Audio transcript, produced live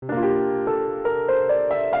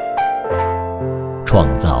创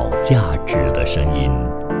造价值的声音。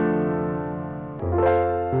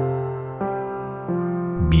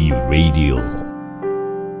B Radio。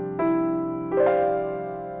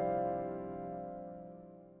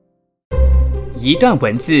一段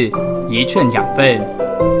文字，一寸养分，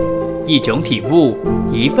一种体悟，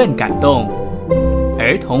一份感动。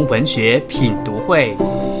儿童文学品读会，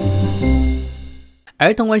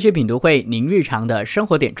儿童文学品读会，您日常的生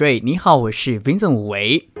活点缀。你好，我是 Vincent 武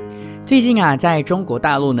维。最近啊，在中国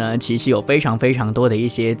大陆呢，其实有非常多的一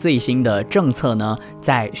些最新的政策呢，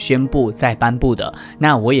在宣布、在颁布的。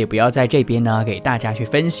那我也不要在这边呢，给大家去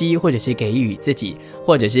分析，或者是给予自己，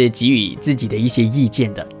或者是给予自己的一些意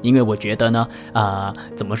见的，因为我觉得呢，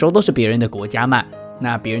怎么说都是别人的国家嘛。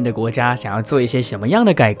那别人的国家想要做一些什么样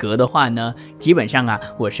的改革的话呢，基本上啊，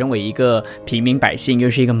我身为一个平民百姓，又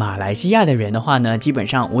是一个马来西亚的人的话呢，基本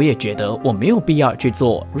上我也觉得我没有必要去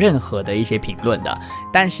做任何的一些评论的。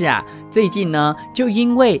但是啊，最近呢，就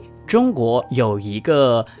因为中国有一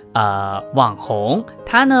个网红，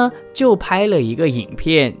他呢就拍了一个影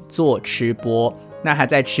片做吃播。那他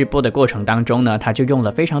在吃播的过程当中呢，他就用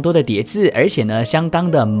了非常多的叠字，而且呢相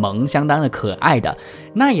当的萌，相当的可爱的。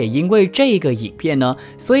那也因为这个影片呢，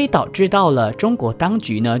所以导致到了中国当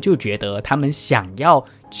局呢就觉得他们想要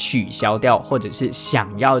取消掉，或者是想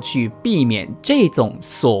要去避免这种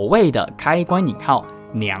所谓的开关引号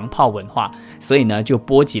娘炮文化，所以呢就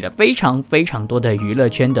波及了非常多的娱乐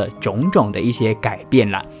圈的种种的一些改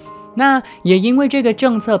变啦。那也因为这个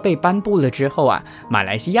政策被颁布了之后啊，马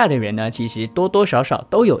来西亚的人呢，其实多多少少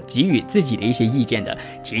都有给予自己的一些意见的，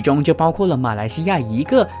其中就包括了马来西亚一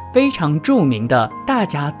个非常著名的，大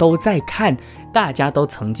家都在看，大家都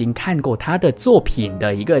曾经看过他的作品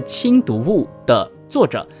的一个轻读物的作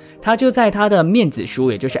者，他就在他的面子书，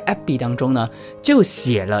也就是 FB 当中呢，就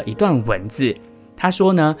写了一段文字。他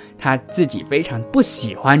说呢，他自己非常不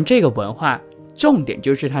喜欢这个文化。重点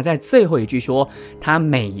就是他在最后一句说，他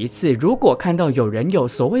每一次如果看到有人有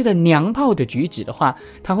所谓的娘炮的举止的话，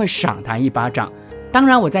他会赏他一巴掌。当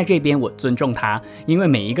然我在这边我尊重他，因为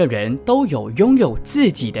每一个人都有拥有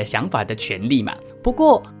自己的想法的权利嘛。不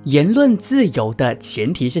过言论自由的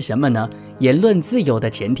前提是什么呢？言论自由的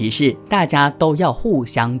前提是大家都要互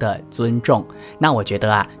相的尊重。那我觉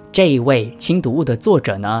得啊，这一位轻读物的作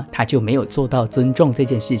者呢，他就没有做到尊重这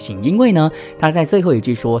件事情，因为呢，他在最后一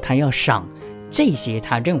句说他要赏这些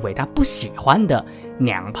他认为他不喜欢的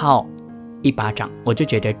娘炮一巴掌，我就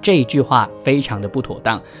觉得这一句话非常的不妥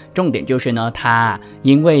当。重点就是呢，他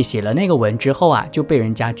因为写了那个文之后啊，就被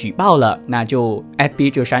人家举报了，那就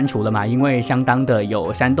FB 就删除了嘛，因为相当的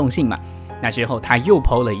有煽动性嘛。那之后他又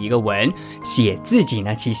po 了一个文，写自己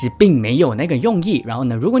呢其实并没有那个用意，然后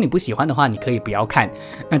呢，如果你不喜欢的话，你可以不要看。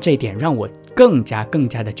那这一点让我更加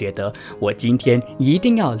的觉得，我今天一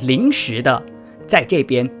定要临时的在这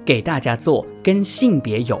边给大家做跟性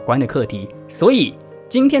别有关的课题。所以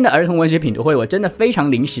今天的儿童文学品读会，我真的非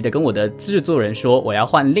常临时的跟我的制作人说，我要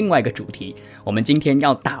换另外一个主题。我们今天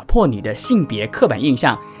要打破你的性别刻板印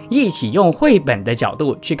象，一起用绘本的角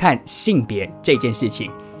度去看性别这件事情。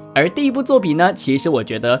而第一部作品呢，其实我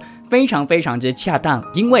觉得非常之恰当，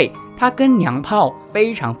因为它跟娘炮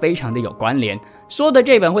非常的有关联。说的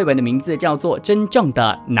这本绘本的名字叫做《真正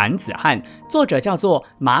的男子汉》，作者叫做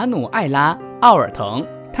马努艾拉·奥尔滕，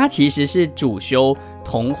他其实是主修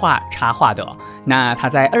童话插画的。那他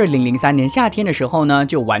在2003年夏天的时候呢，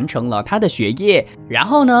就完成了他的学业，然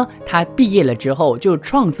后呢，他毕业了之后就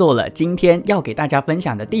创作了今天要给大家分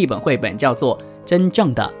享的第一本绘本，叫做《真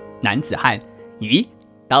正的男子汉》。咦，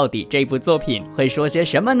到底这部作品会说些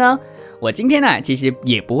什么呢？我今天呢，其实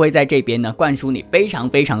也不会在这边呢灌输你非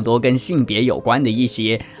常多跟性别有关的一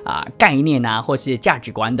些概念啊，或是价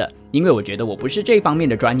值观的，因为我觉得我不是这方面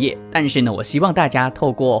的专业。但是呢，我希望大家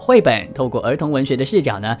透过绘本，透过儿童文学的视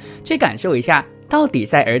角呢，去感受一下，到底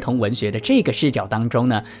在儿童文学的这个视角当中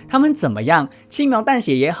呢，他们怎么样轻描淡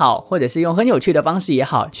写也好，或者是用很有趣的方式也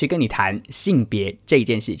好，去跟你谈性别这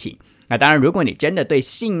件事情。那当然，如果你真的对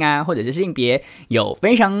性啊，或者是性别有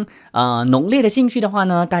非常浓烈的兴趣的话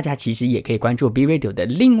呢，大家其实也可以关注 B Radio 的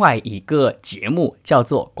另外一个节目，叫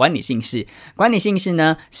做《关你姓氏》。关你姓氏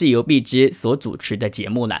呢，是由碧芝所主持的节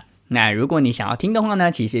目啦。那如果你想要听的话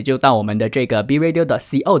呢，其实就到我们的这个 B Radio 的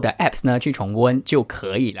CO 的 Apps 呢去重温就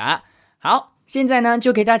可以啦。好，现在呢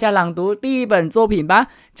就给大家朗读第一本作品吧，《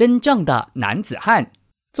真正的男子汉》，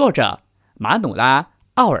作者马努拉·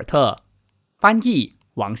奥尔特，翻译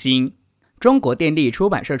王鑫，中国电力出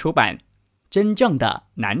版社出版，《真正的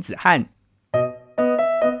男子汉》。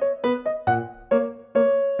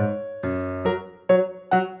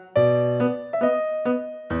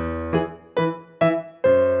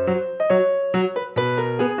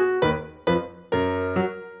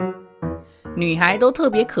女孩都特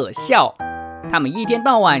别可笑，她们一天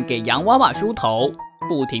到晚给洋娃娃梳头，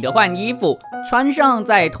不停地换衣服，穿上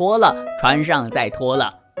再脱了，穿上再脱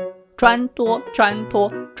了，穿脱穿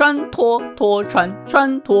脱，穿脱脱穿，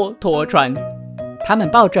穿脱脱穿。她们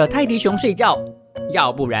抱着泰迪熊睡觉，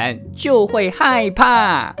要不然就会害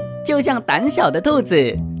怕，就像胆小的兔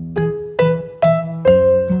子。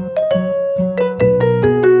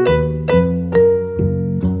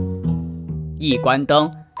一关灯，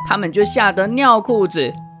他们就吓得尿裤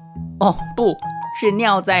子。哦，不是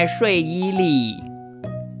尿在睡衣里。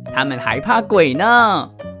他们还怕鬼呢。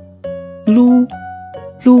噜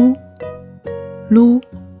噜噜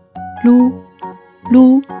噜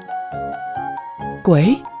噜，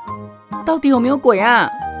鬼？到底有没有鬼啊？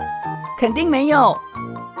肯定没有。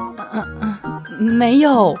没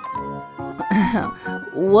有。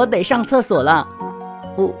我得上厕所了。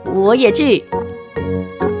我也去。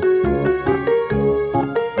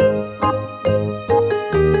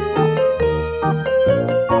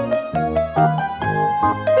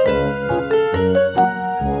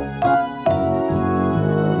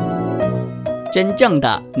真正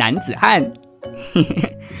的男子汉。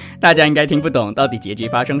大家应该听不懂到底结局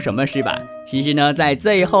发生什么事吧？其实呢，在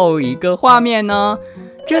最后一个画面呢，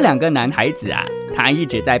这两个男孩子啊，他一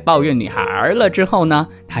直在抱怨女孩了之后呢，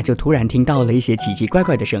他就突然听到了一些奇奇怪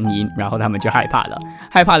怪的声音，然后他们就害怕了。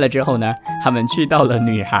害怕了之后呢，他们去到了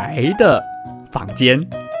女孩的房间，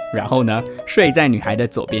然后呢，睡在女孩的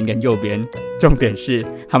左边跟右边。重点是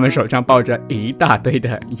他们手上抱着一大堆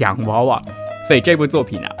的洋娃娃。所以这部作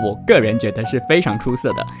品啊，我个人觉得是非常出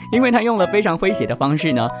色的，因为它用了非常诙谐的方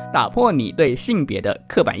式呢，打破你对性别的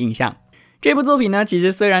刻板印象。这部作品呢，其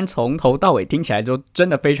实虽然从头到尾听起来就真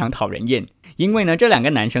的非常讨人厌，因为呢，这两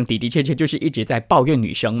个男生的确就是一直在抱怨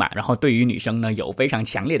女生嘛，然后对于女生呢有非常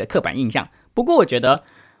强烈的刻板印象。不过我觉得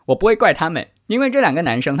我不会怪他们，因为这两个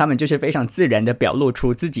男生他们就是非常自然的表露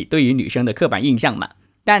出自己对于女生的刻板印象嘛。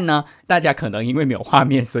但呢，大家可能因为没有画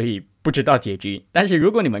面，所以不知道结局。但是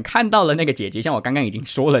如果你们看到了那个结局，像我刚刚已经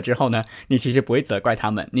说了之后呢，你其实不会责怪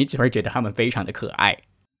他们，你只会觉得他们非常的可爱。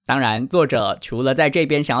当然，作者除了在这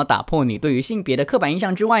边想要打破你对于性别的刻板印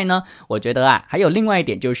象之外呢，我觉得啊，还有另外一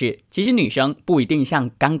点就是，其实女生不一定像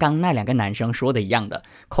刚刚那两个男生说的一样的，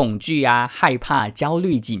恐惧啊、害怕、焦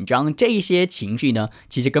虑、紧张这一些情绪呢，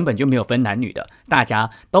其实根本就没有分男女的，大家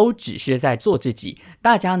都只是在做自己，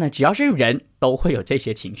大家呢只要是人都会有这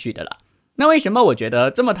些情绪的啦。那为什么我觉得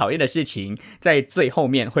这么讨厌的事情在最后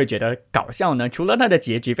面会觉得搞笑呢？除了它的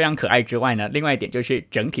结局非常可爱之外呢，另外一点就是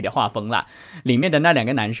整体的画风啦。里面的那两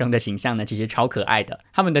个男生的形象呢，其实超可爱的，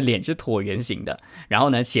他们的脸是椭圆形的。然后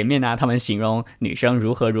呢，前面呢，他们形容女生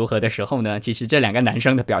如何如何的时候呢，其实这两个男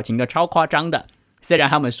生的表情都超夸张的。虽然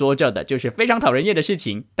他们说着的就是非常讨人厌的事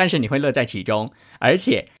情，但是你会乐在其中。而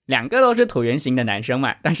且两个都是椭圆形的男生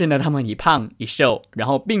嘛，但是呢，他们一胖一瘦，然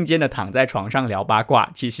后并肩的躺在床上聊八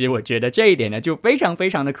卦。其实我觉得这一点呢，就非常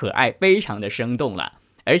非常的可爱，非常的生动啦。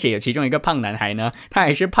而且有其中一个胖男孩呢，他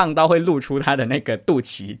还是胖到会露出他的那个肚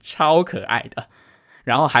脐，超可爱的。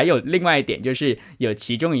然后还有另外一点就是有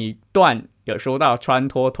其中一段有说到穿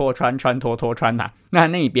脱脱穿，穿脱脱穿嘛，那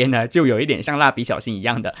一边呢就有一点像蜡笔小新一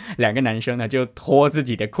样的，两个男生呢就脱自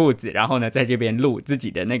己的裤子，然后呢在这边露自己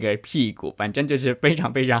的那个屁股，反正就是非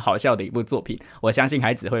常非常好笑的一部作品，我相信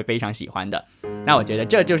孩子会非常喜欢的。那我觉得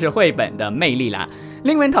这就是绘本的魅力啦。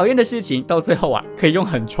令人讨厌的事情到最后啊，可以用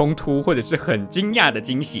很冲突或者是很惊讶的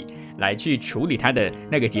惊喜来去处理它的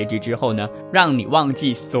那个结局之后呢，让你忘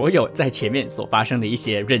记所有在前面所发生的一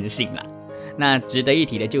些任性啦。那值得一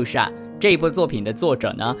提的就是啊，这一部作品的作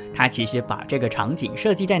者呢，他其实把这个场景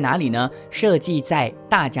设计在哪里呢？设计在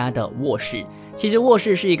大家的卧室。其实卧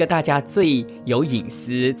室是一个大家最有隐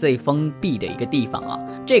私、最封闭的一个地方啊。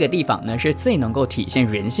这个地方呢，是最能够体现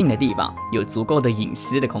人性的地方，有足够的隐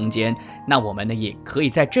私的空间。那我们呢，也可以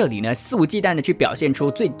在这里呢，肆无忌惮的去表现出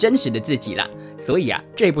最真实的自己啦。所以啊，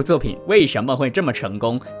这部作品为什么会这么成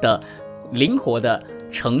功的灵活的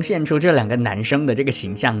呈现出这两个男生的这个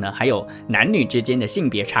形象呢？还有男女之间的性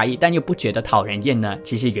别差异，但又不觉得讨人厌呢？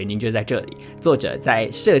其实原因就在这里，作者在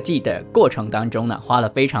设计的过程当中呢，花了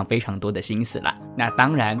非常非常多的心思啦。那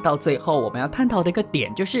当然，到最后我们要探讨的一个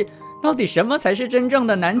点就是，到底什么才是真正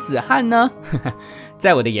的男子汉呢？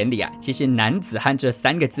在我的眼里啊，其实男子汉这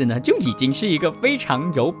3个字呢，就已经是一个非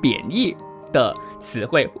常有贬义的词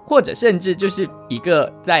汇，或者甚至就是一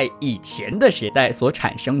个在以前的时代所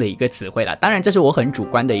产生的一个词汇啦。当然这是我很主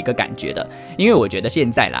观的一个感觉的，因为我觉得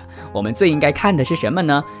现在啦，我们最应该看的是什么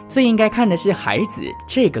呢？最应该看的是孩子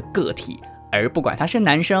这个个体，而不管他是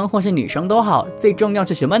男生或是女生都好，最重要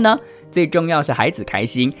是什么呢？最重要是孩子开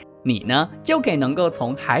心，你呢就可以能够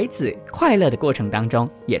从孩子快乐的过程当中，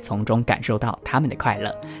也从中感受到他们的快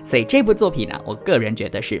乐。所以这部作品呢，我个人是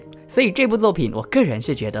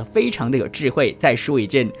觉得非常的有智慧，在说一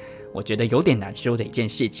件我觉得有点难说的一件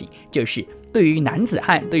事情，就是对于男子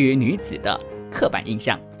汉对于女子的刻板印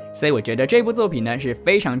象。所以我觉得这部作品呢是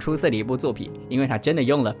非常出色的一部作品，因为它真的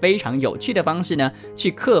用了非常有趣的方式呢，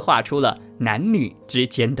去刻画出了男女之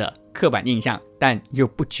间的刻板印象，但又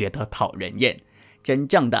不觉得讨人厌，真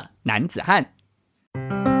正的男子汉。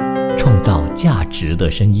创造价值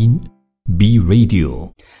的声音 B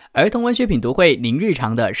Radio 儿童文学品读会，您日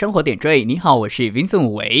常的生活点缀。你好，我是 Vincent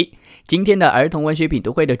武维。今天的儿童文学品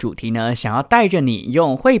读会的主题呢，想要带着你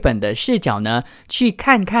用绘本的视角呢，去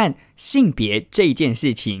看看性别这件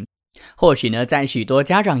事情。或许呢，在许多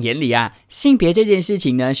家长眼里啊，性别这件事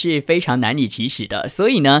情呢是非常难以启齿的，所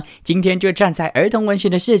以呢，今天就站在儿童文学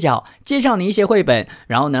的视角，介绍你一些绘本，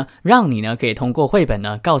然后呢，让你呢可以通过绘本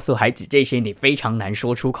呢，告诉孩子这些你非常难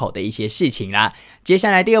说出口的一些事情啦。接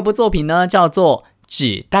下来第二部作品呢，叫做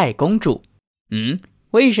纸袋公主。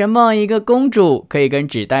为什么一个公主可以跟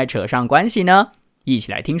纸袋扯上关系呢？一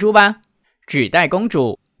起来听书吧。纸袋公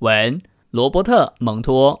主，文罗伯特·蒙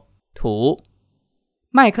托，图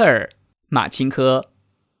迈克尔·马钦科，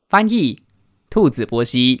翻译兔子波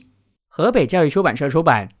西，河北教育出版社出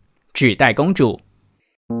版。纸袋公主。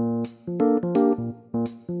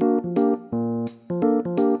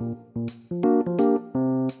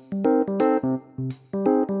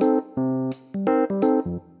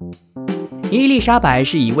伊丽莎白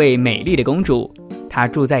是一位美丽的公主，她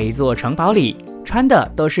住在一座城堡里，穿的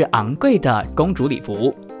都是昂贵的公主礼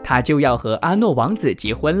服。她就要和阿诺王子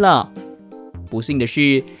结婚了。不幸的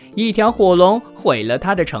是，一条火龙毁了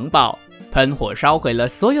她的城堡，喷火烧毁了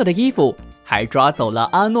所有的衣服，还抓走了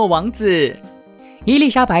阿诺王子。伊丽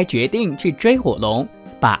莎白决定去追火龙，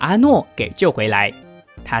把阿诺给救回来。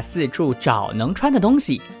她四处找能穿的东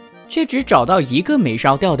西，却只找到一个没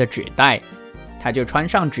烧掉的纸袋。她就穿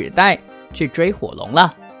上纸袋去追火龙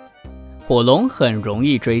了。火龙很容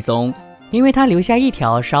易追踪，因为它留下一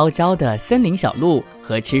条烧焦的森林小路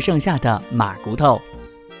和吃剩下的马骨头。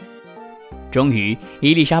终于，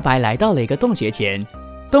伊丽莎白来到了一个洞穴前，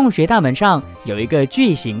洞穴大门上有一个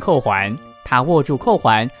巨型扣环，她握住扣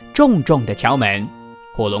环，重重地敲门。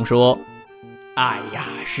火龙说：哎呀，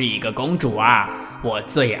是一个公主啊，我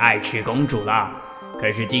最爱吃公主了，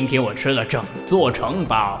可是今天我吃了整座城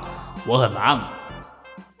堡，我很忙。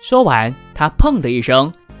说完，他砰的一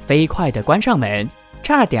声飞快地关上门，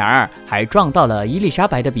差点儿还撞到了伊丽莎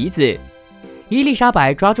白的鼻子。伊丽莎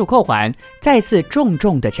白抓住扣环，再次重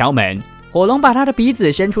重地敲门。火龙把他的鼻子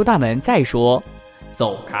伸出大门，再说：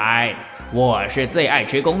走开，我是最爱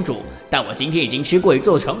吃公主，但我今天已经吃过一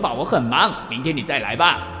座城堡，我很忙，明天你再来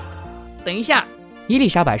吧。等一下，伊丽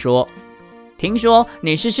莎白说：听说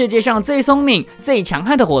你是世界上最聪明最强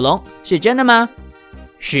悍的火龙，是真的吗？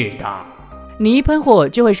是的。你一喷火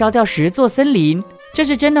就会烧掉10座森林，这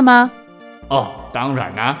是真的吗？哦，当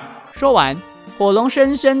然啦。说完，火龙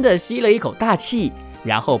深深地吸了一口大气，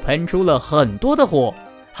然后喷出了很多的火，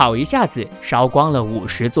好一下子烧光了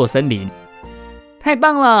50座森林。太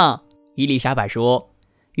棒了，伊丽莎白说。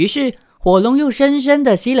于是火龙又深深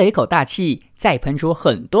地吸了一口大气，再喷出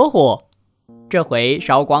很多火，这回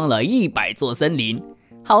烧光了100座森林，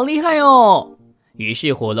好厉害哦。于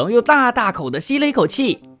是火龙又大大口地吸了一口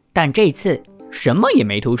气，但这次什么也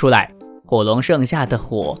没吐出来，火龙剩下的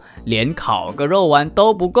火连烤个肉丸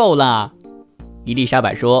都不够啦。伊丽莎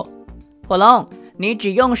白说：火龙，你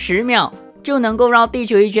只用10秒就能够绕地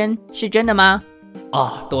球一圈，是真的吗？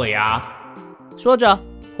哦，对呀。说着，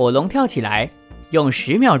火龙跳起来，用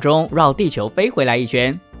10秒钟绕地球飞回来一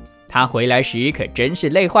圈。他回来时可真是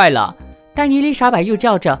累坏了，但伊丽莎白又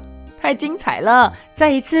叫着：太精彩了，再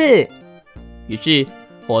一次。于是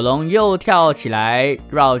火龙又跳起来，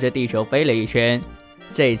绕着地球飞了一圈，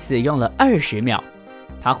这次用了20秒。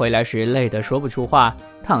他回来时累得说不出话，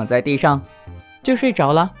躺在地上就睡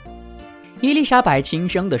着了。伊丽莎白轻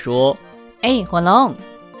声地说：哎，火龙。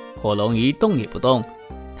火龙一动也不动，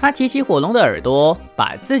他提起火龙的耳朵，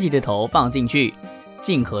把自己的头放进去，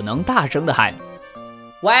尽可能大声地喊：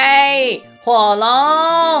喂，火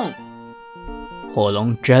龙！火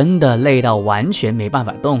龙真的累到完全没办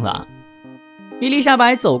法动了。伊丽莎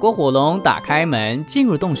白走过火龙，打开门进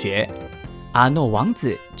入洞穴。阿诺王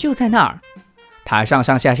子就在那儿，他上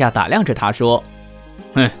上下下打量着他，说：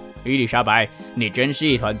哼，伊丽莎白，你真是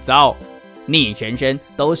一团糟，你全身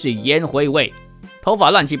都是烟灰味，头发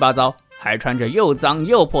乱七八糟，还穿着又脏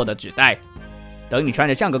又破的纸袋。等你穿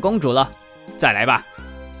着像个公主了，再来吧。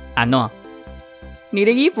阿诺，你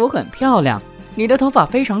的衣服很漂亮，你的头发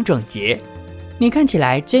非常整洁，你看起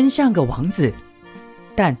来真像个王子，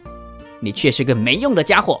但你却是个没用的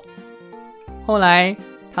家伙。后来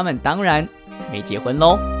他们当然没结婚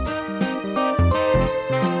咯。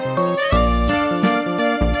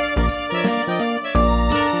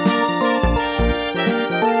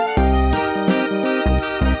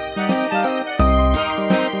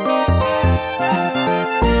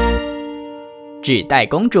纸袋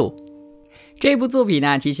公主这部作品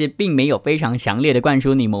呢，其实并没有非常强烈的灌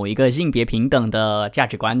输你某一个性别平等的价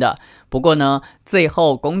值观的。不过呢，最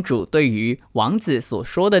后公主对于王子所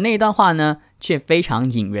说的那段话呢，却非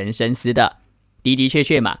常引人深思的。的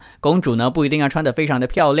确嘛，公主呢不一定要穿得非常的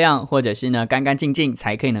漂亮，或者是呢干干净净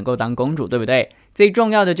才可以能够当公主，对不对？最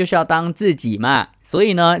重要的就是要当自己嘛，所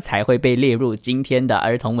以呢才会被列入今天的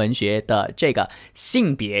儿童文学的这个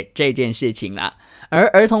性别这件事情啦。而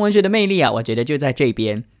儿童文学的魅力啊，我觉得就在这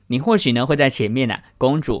边。你或许呢会在前面啊，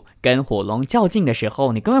公主跟火龙较劲的时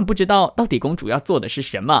候，你根本不知道到底公主要做的是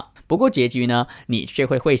什么。不过结局呢，你却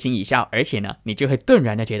会会心一笑，而且呢，你就会顿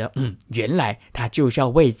然的觉得，原来她就是要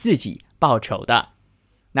为自己报仇的。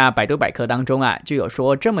那百度百科当中啊，就有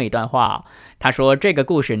说这么一段话，他说这个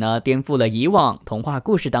故事呢，颠覆了以往童话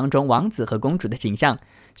故事当中王子和公主的形象。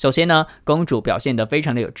首先呢，公主表现得非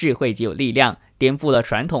常的有智慧及有力量，颠覆了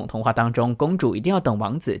传统童话当中公主一定要等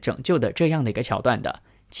王子拯救的这样的一个桥段的。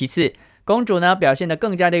其次，公主呢表现得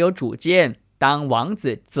更加的有主见，当王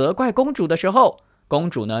子责怪公主的时候，公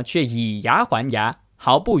主呢却以牙还牙，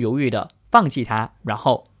毫不犹豫的放弃他，然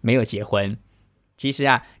后没有结婚。其实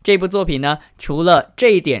啊，这部作品呢，除了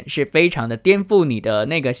这一点是非常的颠覆你的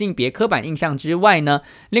那个性别刻板印象之外呢，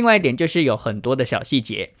另外一点就是有很多的小细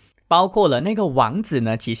节，包括了那个王子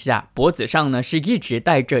呢，其实啊，脖子上呢是一直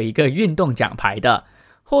带着一个运动奖牌的。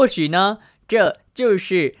或许呢，这就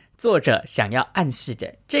是作者想要暗示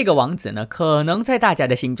的，这个王子呢，可能在大家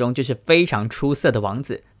的心中就是非常出色的王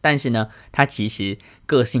子，但是呢，他其实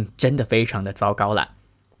个性真的非常的糟糕啦。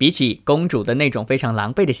比起公主的那种非常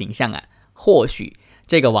狼狈的形象啊，或许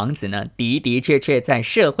这个王子呢，的确在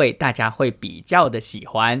社会大家会比较的喜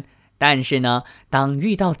欢，但是呢，当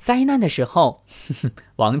遇到灾难的时候，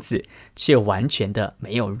王子却完全的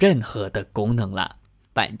没有任何的功能了。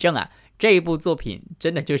反正啊，这一部作品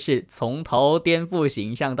真的就是从头颠覆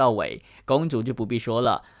形象到尾，公主就不必说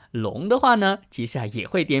了，龙的话呢，其实也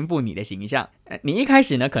会颠覆你的形象。你一开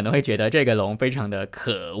始呢，可能会觉得这个龙非常的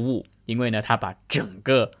可恶，因为呢，它把整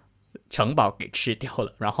个城堡给吃掉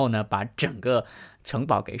了，然后呢，把整个城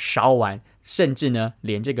堡给烧完，甚至呢，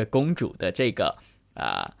连这个公主的这个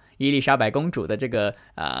伊丽莎白公主的这个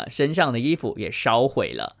身上的衣服也烧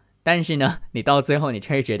毁了。但是呢，你到最后你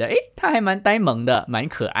却会觉得，她还蛮呆萌的，蛮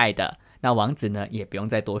可爱的。那王子呢，也不用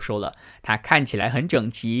再多说了，他看起来很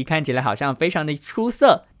整齐，看起来好像非常的出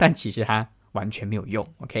色，但其实他完全没有用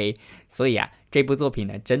OK。 所以啊，这部作品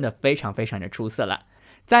呢，真的非常的出色了。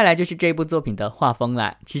再来就是这部作品的画风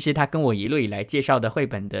啦，其实它跟我一路以来介绍的绘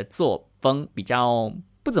本的作风比较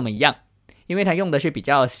不怎么一样，因为它用的是比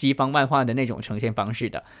较西方漫画的那种呈现方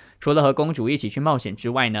式的。除了和公主一起去冒险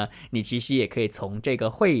之外呢，你其实也可以从这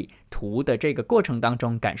个绘图的这个过程当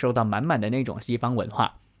中感受到满满的那种西方文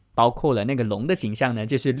化，包括了那个龙的形象呢，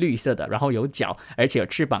就是绿色的，然后有角，而且有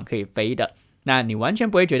翅膀可以飞的。那你完全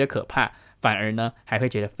不会觉得可怕，反而呢还会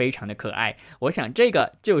觉得非常的可爱。我想这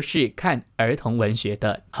个就是看儿童文学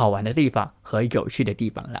的好玩的地方和有趣的地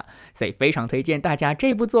方了，所以非常推荐大家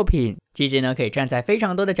这部作品。其实呢可以站在非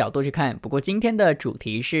常多的角度去看，不过今天的主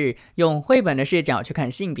题是用绘本的视角去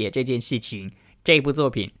看性别这件事情。这部作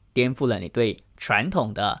品颠覆了你对传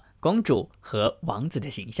统的公主和王子的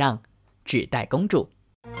形象，纸袋公主。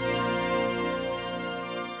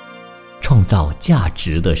创造价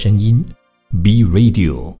值的声音 B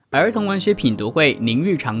Radio 儿童文学品读会，您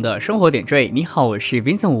日常的生活点缀。你好，我是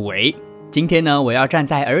Vincent 武维。今天呢，我要站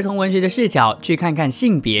在儿童文学的视角去看看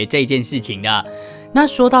性别这件事情的。那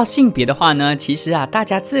说到性别的话呢，其实大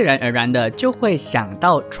家自然而然的就会想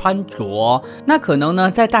到穿着。那可能呢，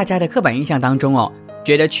在大家的刻板印象当中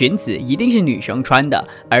觉得裙子一定是女生穿的，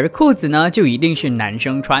而裤子呢就一定是男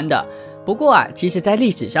生穿的。不过其实在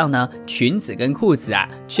历史上呢，裙子跟裤子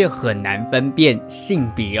却很难分辨性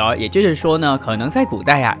别也就是说呢，可能在古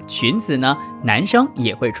代裙子呢男生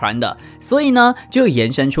也会穿的，所以呢就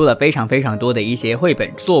延伸出了非常多的一些绘本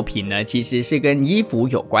作品呢，其实是跟衣服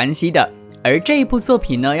有关系的。而这一部作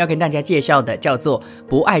品呢，要跟大家介绍的叫做《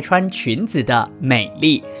不爱穿裙子的美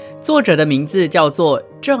丽》，作者的名字叫做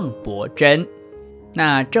郑伯珍。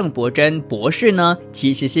那郑伯珍博士呢，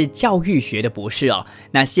其实是教育学的博士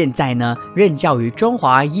那现在呢，任教于中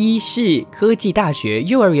华医事科技大学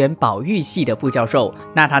幼儿园保育系的副教授。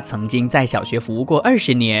那他曾经在小学服务过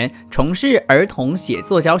20年，从事儿童写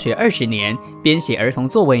作教学20年，编写儿童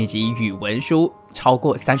作文以及语文书超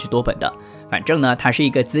过30多本的。反正呢，他是一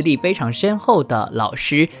个资历非常深厚的老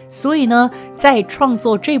师，所以呢，在创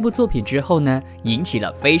作这部作品之后呢，引起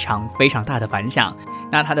了非常非常大的反响。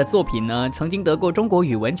那他的作品呢，曾经得过中国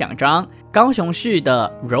语文奖章、高雄市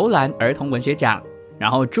的柔兰儿童文学奖。然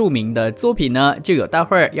后著名的作品呢，就有待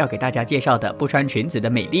会儿要给大家介绍的《不穿裙子的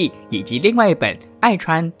美丽》，以及另外一本《爱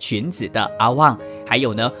穿裙子的阿旺》，还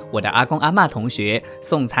有呢，我的阿公阿嬷同学、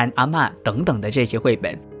送餐阿嬷等等的这些绘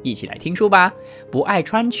本。一起来听书吧。不爱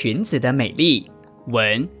穿裙子的美丽，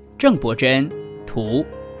文郑伯珍，图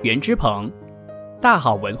袁之鹏，大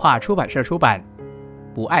好文化出版社出版。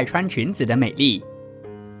不爱穿裙子的美丽。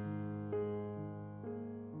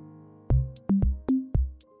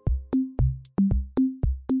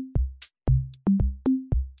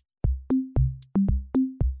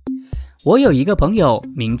我有一个朋友，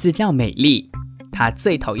名字叫美丽，她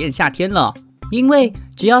最讨厌夏天了，因为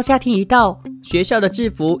只要夏天一到，学校的制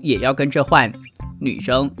服也要跟着换，女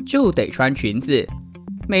生就得穿裙子。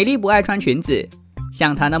美丽不爱穿裙子，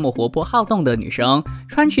像她那么活泼好动的女生，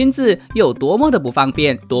穿裙子有多么的不方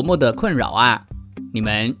便，多么的困扰啊！你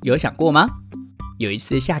们有想过吗？有一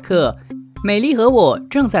次下课，美丽和我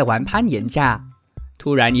正在玩攀岩架，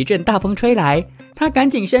突然一阵大风吹来，她赶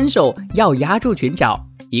紧伸手要压住裙角，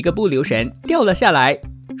一个不留神掉了下来，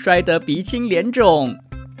摔得鼻青脸肿。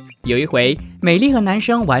有一回，美丽和男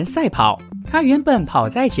生玩赛跑，她原本跑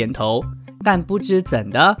在前头，但不知怎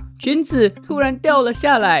的，裙子突然掉了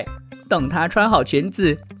下来，等她穿好裙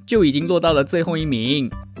子，就已经落到了最后一名。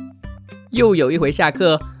又有一回下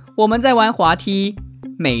课，我们在玩滑梯，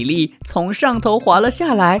美丽从上头滑了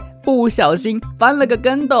下来，不小心翻了个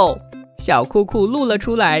跟斗，小裤裤露了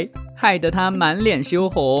出来，害得她满脸羞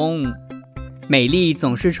红。美丽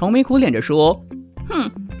总是愁眉苦脸地说：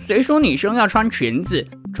谁说女生要穿裙子？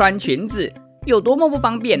穿裙子有多么不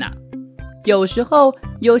方便啊！有时候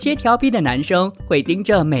有些调皮的男生会盯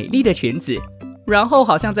着美丽的裙子，然后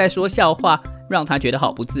好像在说笑话，让她觉得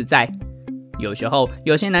好不自在。有时候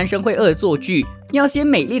有些男生会恶作剧，要掀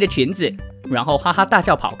美丽的裙子，然后哈哈大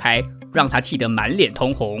笑跑开，让她气得满脸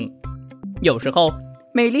通红。有时候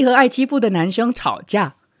美丽和爱欺负的男生吵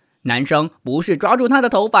架，男生不是抓住她的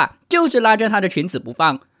头发，就是拉着她的裙子不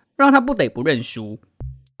放，让她不得不认输。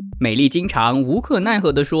美丽经常无可奈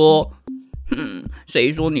何地说：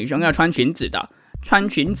谁说女生要穿裙子的？穿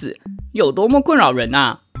裙子有多么困扰人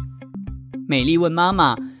啊！美丽问妈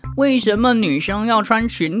妈：为什么女生要穿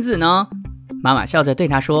裙子呢？妈妈笑着对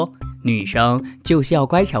她说：女生就是要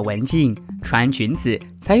乖巧文静，穿裙子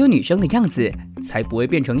才有女生的样子，才不会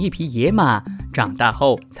变成一匹野马，长大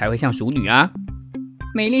后才会像淑女啊。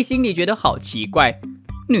美丽心里觉得好奇怪，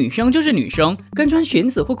女生就是女生，跟穿裙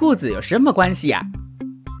子或裤子有什么关系啊？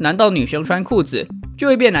难道女生穿裤子就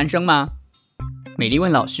会变男生吗？美丽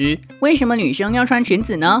问老师：为什么女生要穿裙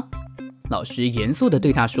子呢？老师严肃地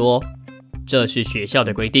对她说：这是学校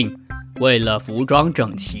的规定，为了服装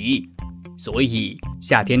整齐，所以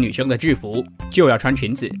夏天女生的制服就要穿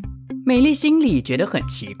裙子。美丽心里觉得很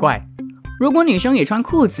奇怪，如果女生也穿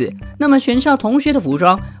裤子，那么全校同学的服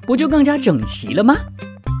装不就更加整齐了吗？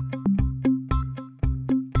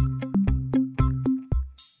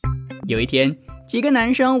有一天，几个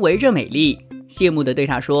男生围着美丽，羡慕地对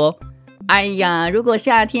她说：哎呀，如果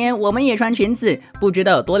夏天我们也穿裙子，不知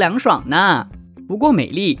道有多凉爽呢。不过美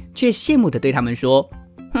丽却羡慕地对他们说：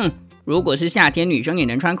如果是夏天女生也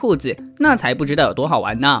能穿裤子，那才不知道有多好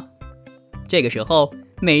玩呢。这个时候，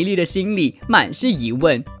美丽的心里满是疑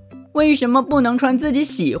问，为什么不能穿自己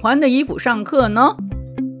喜欢的衣服上课呢？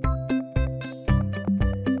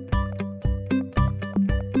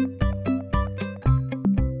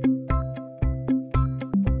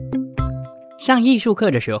上艺术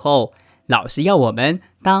课的时候，老师要我们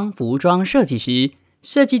当服装设计师，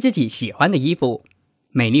设计自己喜欢的衣服。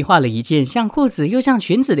美丽画了一件像裤子又像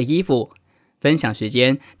裙子的衣服。分享时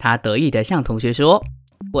间，她得意地向同学说：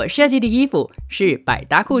我设计的衣服是百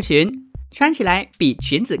搭裤裙，穿起来比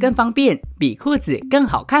裙子更方便，比裤子更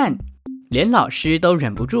好看。连老师都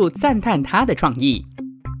忍不住赞叹她的创意。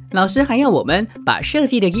老师还要我们把设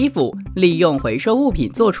计的衣服利用回收物品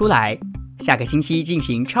做出来。下个星期进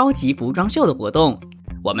行超级服装秀的活动，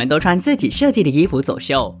我们都穿自己设计的衣服走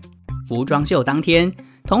秀。服装秀当天，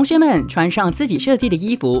同学们穿上自己设计的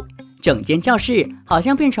衣服，整间教室好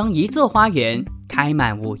像变成一座花园，开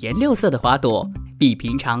满五颜六色的花朵，比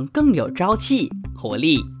平常更有朝气活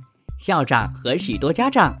力。校长和许多家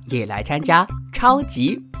长也来参加超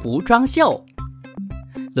级服装秀。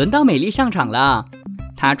轮到美丽上场了，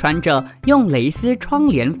她穿着用蕾丝窗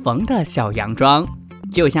帘缝的小洋装，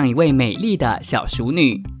就像一位美丽的小淑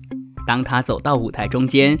女。当她走到舞台中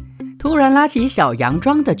间，突然拉起小洋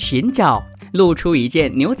装的裙角，露出一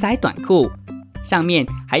件牛仔短裤。上面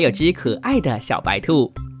还有只可爱的小白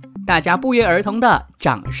兔。大家不约而同的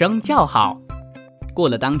掌声叫好。过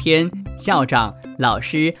了当天，校长、老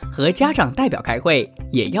师和家长代表开会，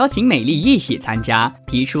也邀请美丽一起参加，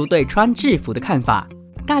提出对穿制服的看法。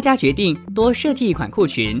大家决定多设计一款裤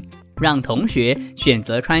裙，让同学选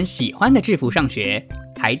择穿喜欢的制服上学，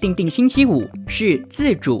还订定星期五是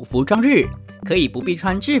自主服装日，可以不必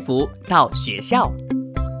穿制服到学校。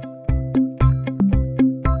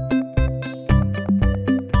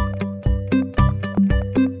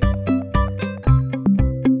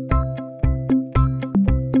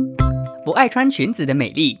不爱穿裙子的美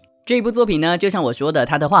丽，这部作品呢，就像我说的，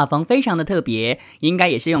它的画风非常的特别，应该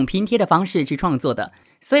也是用拼贴的方式去创作的，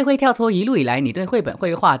所以会跳脱一路以来你对绘本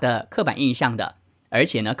绘画的刻板印象的。而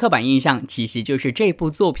且呢，刻板印象其实就是这部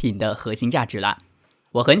作品的核心价值啦。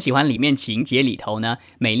我很喜欢里面情节里头呢，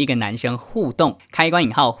美丽跟男生互动，开关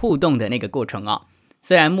引号互动的那个过程哦。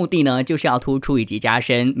虽然目的呢就是要突出以及加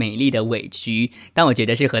深美丽的委屈，但我觉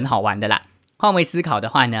得是很好玩的啦。换位思考的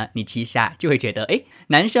话呢，你其实就会觉得，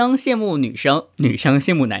男生羡慕女生，女生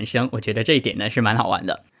羡慕男生，我觉得这一点呢是蛮好玩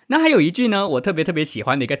的。那还有一句呢，我特别喜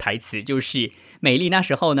欢的一个台词，就是美丽那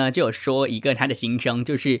时候呢就有说一个她的心声，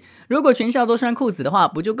就是如果全校都穿裤子的话，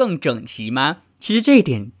不就更整齐吗？其实这一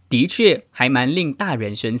点的确还蛮令大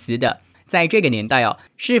人深思的。在这个年代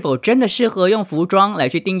是否真的适合用服装来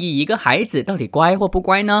去定义一个孩子到底乖或不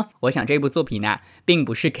乖呢？我想这部作品并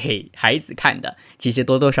不是给孩子看的，其实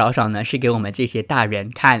多多少少呢是给我们这些大人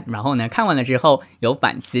看，然后呢看完了之后有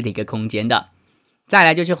反思的一个空间的。再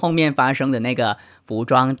来就是后面发生的那个服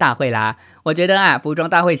装大会啦，我觉得服装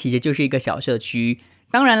大会其实就是一个小社区，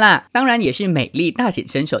当然也是美丽大显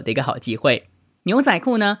身手的一个好机会。牛仔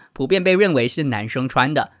裤呢普遍被认为是男生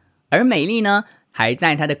穿的，而美丽呢还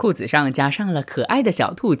在她的裤子上加上了可爱的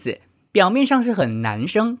小兔子，表面上是很男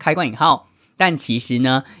生开关引号，但其实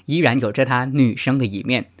呢依然有着她女生的一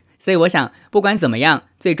面。所以我想不管怎么样，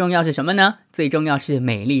最重要是什么呢？最重要是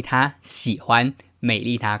美丽她喜欢，美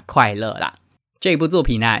丽她快乐啦。这部作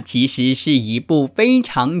品其实是一部非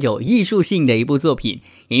常有艺术性的一部作品，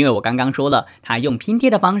因为我刚刚说了，它用拼贴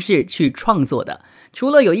的方式去创作的，除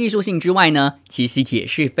了有艺术性之外呢，其实也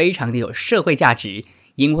是非常的有社会价值，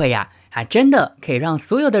因为它真的可以让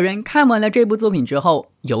所有的人看完了这部作品之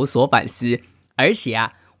后有所反思。而且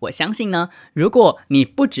我相信呢，如果你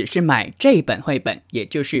不只是买这本绘本，也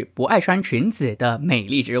就是不爱穿裙子的美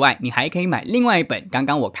丽之外，你还可以买另外一本，刚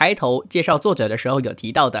刚我开头介绍作者的时候有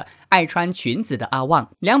提到的爱穿裙子的阿旺，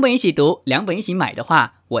两本一起读，两本一起买的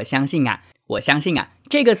话，我相信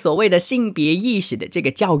这个所谓的性别意识的这个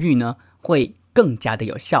教育呢，会更加的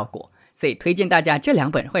有效果。所以推荐大家这两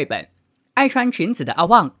本绘本，爱穿裙子的阿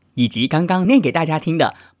旺，以及刚刚念给大家听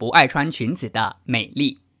的不爱穿裙子的美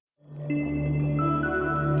丽。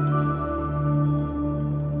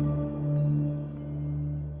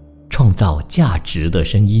创造价值的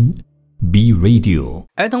声音 B Radio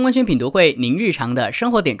儿童文学品读会，您日常的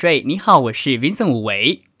生活点缀。你好，我是 Vincent 武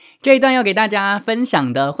维。这一段要给大家分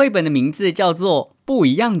享的绘本的名字叫做不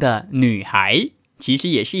一样的女孩，其实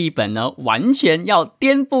也是一本呢完全要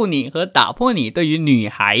颠覆你和打破你对于女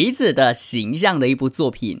孩子的形象的一部作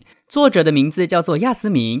品。作者的名字叫做亚斯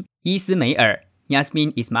明·伊斯梅尔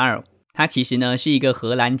Yasmin Ismail，他其实呢是一个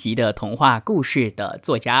荷兰籍的童话故事的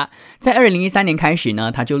作家，在2013年开始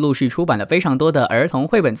呢，他就陆续出版了非常多的儿童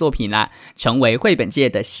绘本作品啦，成为绘本界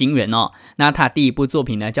的新人哦。那他第一部作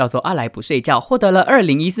品呢叫做《阿莱不睡觉》，获得了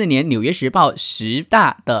2014年纽约时报10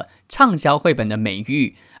大的畅销绘本的美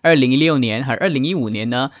誉。2016年和2015年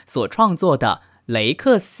呢所创作的雷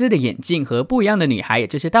克斯的眼镜和不一样的女孩，也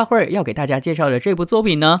就是待会儿要给大家介绍的这部作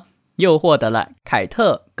品呢，又获得了凯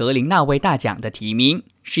特·格林纳威大奖的提名，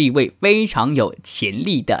是一位非常有潜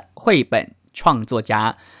力的绘本创作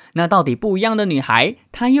家。那到底不一样的女孩，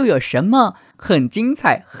她又有什么很精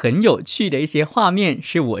彩、很有趣的一些画面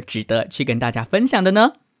是我值得去跟大家分享的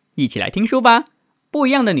呢？一起来听书吧。不一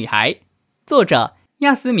样的女孩，作者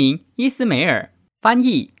亚斯明·伊斯梅尔，翻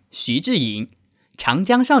译徐志莹，长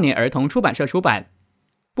江少年儿童出版社出版。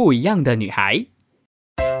不一样的女孩。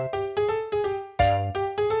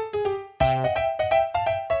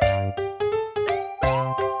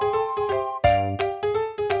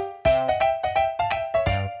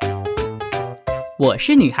我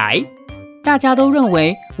是女孩，大家都认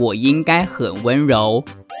为我应该很温柔、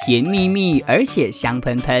甜蜜蜜，而且香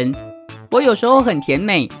喷喷。我有时候很甜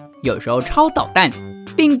美，有时候超捣蛋，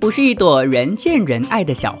并不是一朵人见人爱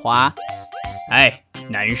的小花。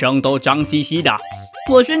男生都脏兮兮的。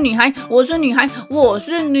我是女孩，我是女孩，我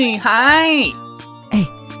是女孩。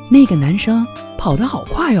那个男生跑得好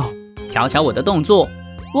快哦！瞧瞧我的动作，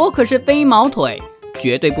我可是飞毛腿，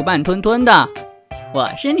绝对不慢吞吞的。我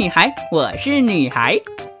是女孩，我是女孩，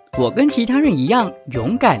我跟其他人一样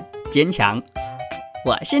勇敢坚强。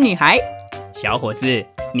我是女孩，小伙子，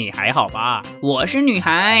你还好吧？我是女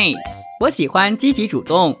孩，我喜欢积极主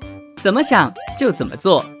动，怎么想就怎么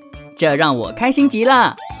做，这让我开心极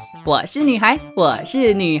了。我是女孩，我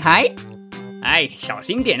是女孩。哎，小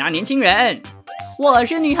心点啊，年轻人！我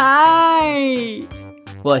是女孩，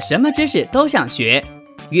我什么知识都想学，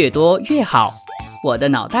越多越好。我的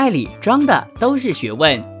脑袋里装的都是学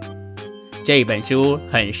问。这本书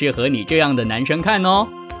很适合你这样的男生看哦。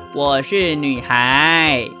我是女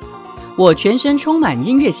孩，我全身充满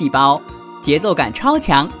音乐细胞，节奏感超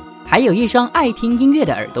强，还有一双爱听音乐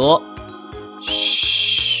的耳朵。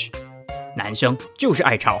嘘，男生就是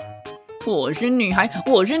爱吵。我是女孩，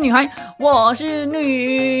我是女孩，我是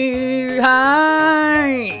女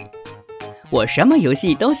孩。我什么游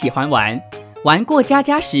戏都喜欢玩，玩过家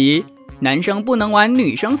家时，男生不能玩，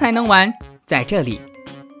女生才能玩，在这里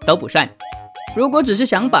都不算。如果只是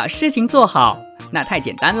想把事情做好，那太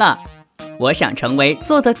简单了。我想成为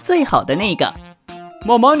做得最好的那个。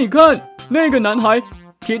妈妈，你看那个男孩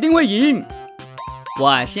铁定会赢。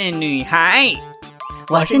我是女孩，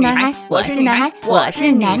我是男孩，我是男孩，我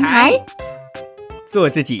是男孩。做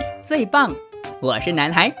自己最棒。我是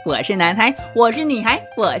男孩，我是男孩，我是女孩，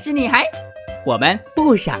我是女孩。我们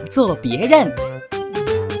不想做别人。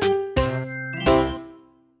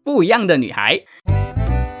不一样的女孩。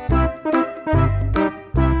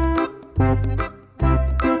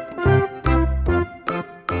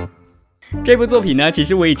这部作品呢，其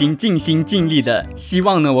实我已经尽心尽力的，希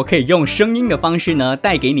望呢我可以用声音的方式呢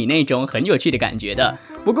带给你那种很有趣的感觉的。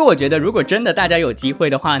不过我觉得如果真的大家有机会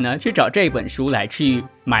的话呢，去找这本书来去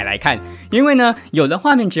买来看，因为呢有了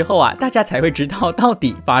画面之后啊，大家才会知道到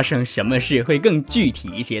底发生什么事，会更具体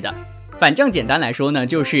一些的。反正简单来说呢，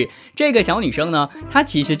就是这个小女生呢，她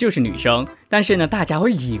其实就是女生，但是呢，大家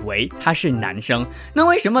会以为她是男生。那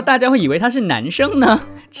为什么大家会以为她是男生呢？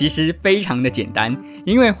其实非常的简单，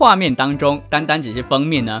因为画面当中，单单只是封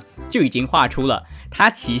面呢，就已经画出了她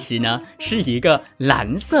其实呢是一个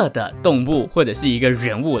蓝色的动物或者是一个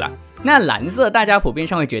人物啦。那蓝色大家普遍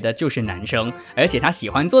上会觉得就是男生，而且他喜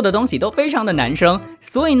欢做的东西都非常的男生，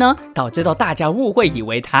所以呢，导致到大家误会以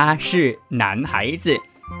为他是男孩子。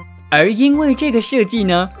而因为这个设计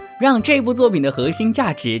呢，让这部作品的核心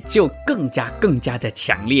价值就更加的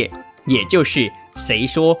强烈，也就是谁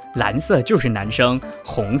说蓝色就是男生，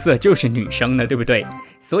红色就是女生呢，对不对？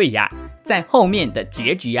所以啊，在后面的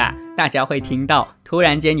结局啊，大家会听到突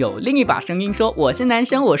然间有另一把声音说我是男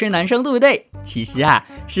生，我是男生，对不对？其实啊，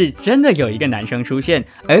是真的有一个男生出现，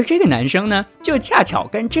而这个男生呢，就恰巧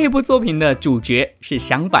跟这部作品的主角是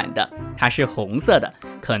相反的，他是红色的。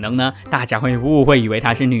可能呢，大家会误会以为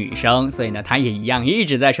他是女生，所以呢，他也一样一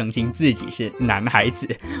直在澄清自己是男孩子。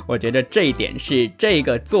我觉得这一点是这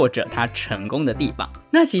个作者他成功的地方。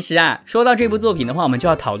那其实啊，说到这部作品的话，我们就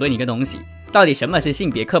要讨论一个东西，到底什么是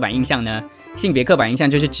性别刻板印象呢？性别刻板印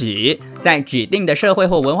象就是指在指定的社会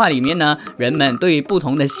或文化里面呢，人们对于不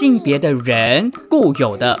同的性别的人固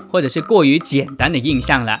有的或者是过于简单的印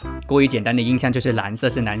象啦。过于简单的印象就是蓝色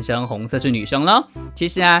是男生，红色是女生咯。其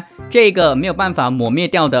实啊，这个没有办法抹灭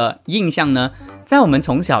掉的印象呢，在我们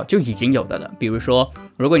从小就已经有的了。比如说，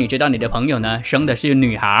如果你知道你的朋友呢生的是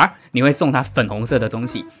女孩，你会送她粉红色的东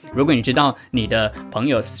西；如果你知道你的朋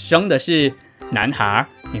友生的是男孩，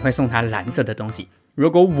你会送他蓝色的东西。如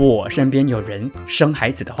果我身边有人生孩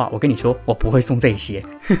子的话，我跟你说，我不会送这些。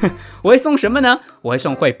我会送什么呢？我会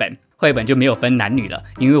送绘本，绘本就没有分男女了，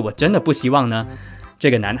因为我真的不希望呢，这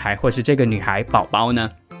个男孩或是这个女孩宝宝呢，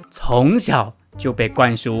从小就被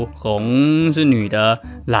灌输红是女的，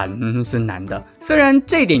蓝是男的。虽然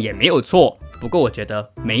这一点也没有错，不过我觉得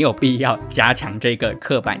没有必要加强这个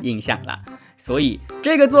刻板印象啦。所以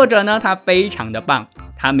这个作者呢，他非常的棒，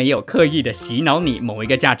他没有刻意的洗脑你某一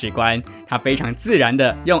个价值观，他非常自然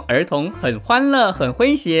的用儿童很欢乐很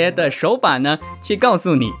诙谐的手法呢，去告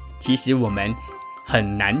诉你，其实我们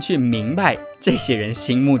很难去明白这些人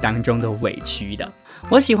心目当中的委屈的。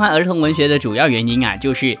我喜欢儿童文学的主要原因啊，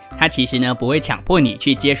就是它其实呢不会强迫你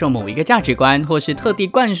去接受某一个价值观，或是特地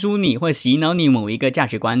灌输你或洗脑你某一个价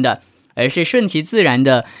值观的，而是顺其自然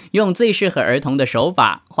的用最适合儿童的手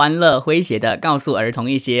法，欢乐诙谐的告诉儿童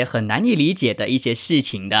一些很难以理解的一些事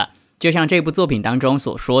情的。就像这部作品当中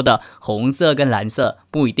所说的，红色跟蓝色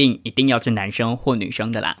不一定要是男生或女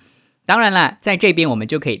生的啦。当然啦，在这边我们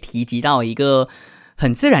就可以提及到一个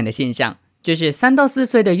很自然的现象，就是3到4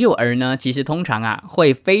岁的幼儿呢，其实通常啊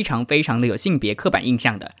会非常的有性别刻板印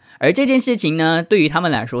象的。而这件事情呢，对于他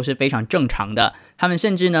们来说是非常正常的。他们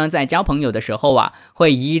甚至呢，在交朋友的时候啊，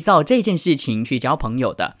会依照这件事情去交朋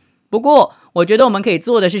友的。不过我觉得我们可以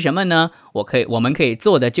做的是什么呢？我们可以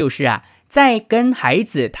做的就是在跟孩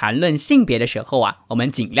子谈论性别的时候我们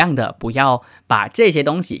尽量的不要把这些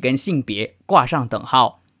东西跟性别挂上等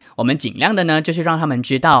号。我们尽量的呢，就是让他们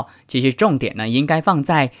知道，其实重点呢应该放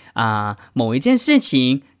在某一件事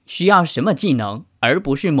情需要什么技能，而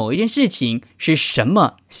不是某一件事情是什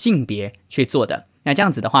么性别去做的。那这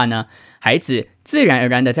样子的话呢，孩子自然而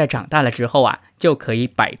然的在长大了之后就可以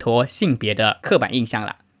摆脱性别的刻板印象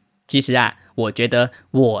了。其实我觉得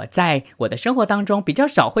我在我的生活当中比较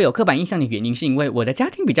少会有刻板印象的原因，是因为我的家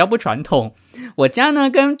庭比较不传统。我家呢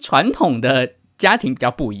跟传统的家庭比较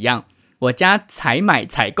不一样，我家采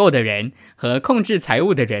购的人和控制财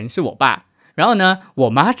务的人是我爸，然后呢我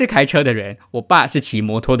妈是开车的人，我爸是骑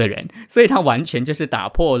摩托的人，所以他完全就是打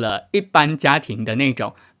破了一般家庭的那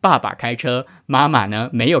种爸爸开车，妈妈呢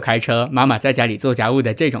没有开车，妈妈在家里做家务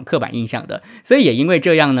的这种刻板印象的。所以也因为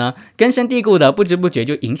这样呢，根深蒂固的不知不觉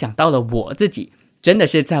就影响到了我自己，真的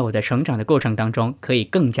是在我的成长的过程当中可以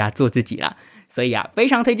更加做自己了。所以非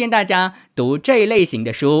常推荐大家读这一类型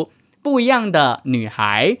的书，不一样的女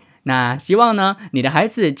孩。那希望呢你的孩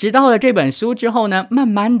子知道了这本书之后呢，慢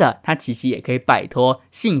慢的他其实也可以摆脱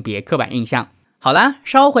性别刻板印象。好啦，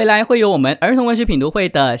稍后回来会有我们儿童文学品读会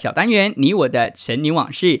的小单元你我的成年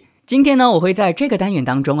往事。今天呢我会在这个单元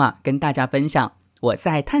当中跟大家分享我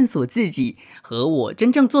在探索自己和我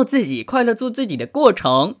真正做自己快乐做自己的过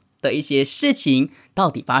程的一些事情到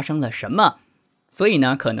底发生了什么，所以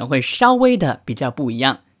呢可能会稍微的比较不一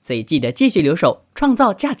样。所以记得继续留守创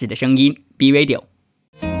造价值的声音 B Radio，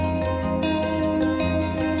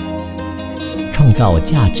 创造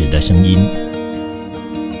价值的声音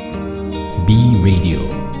B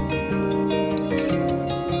Radio。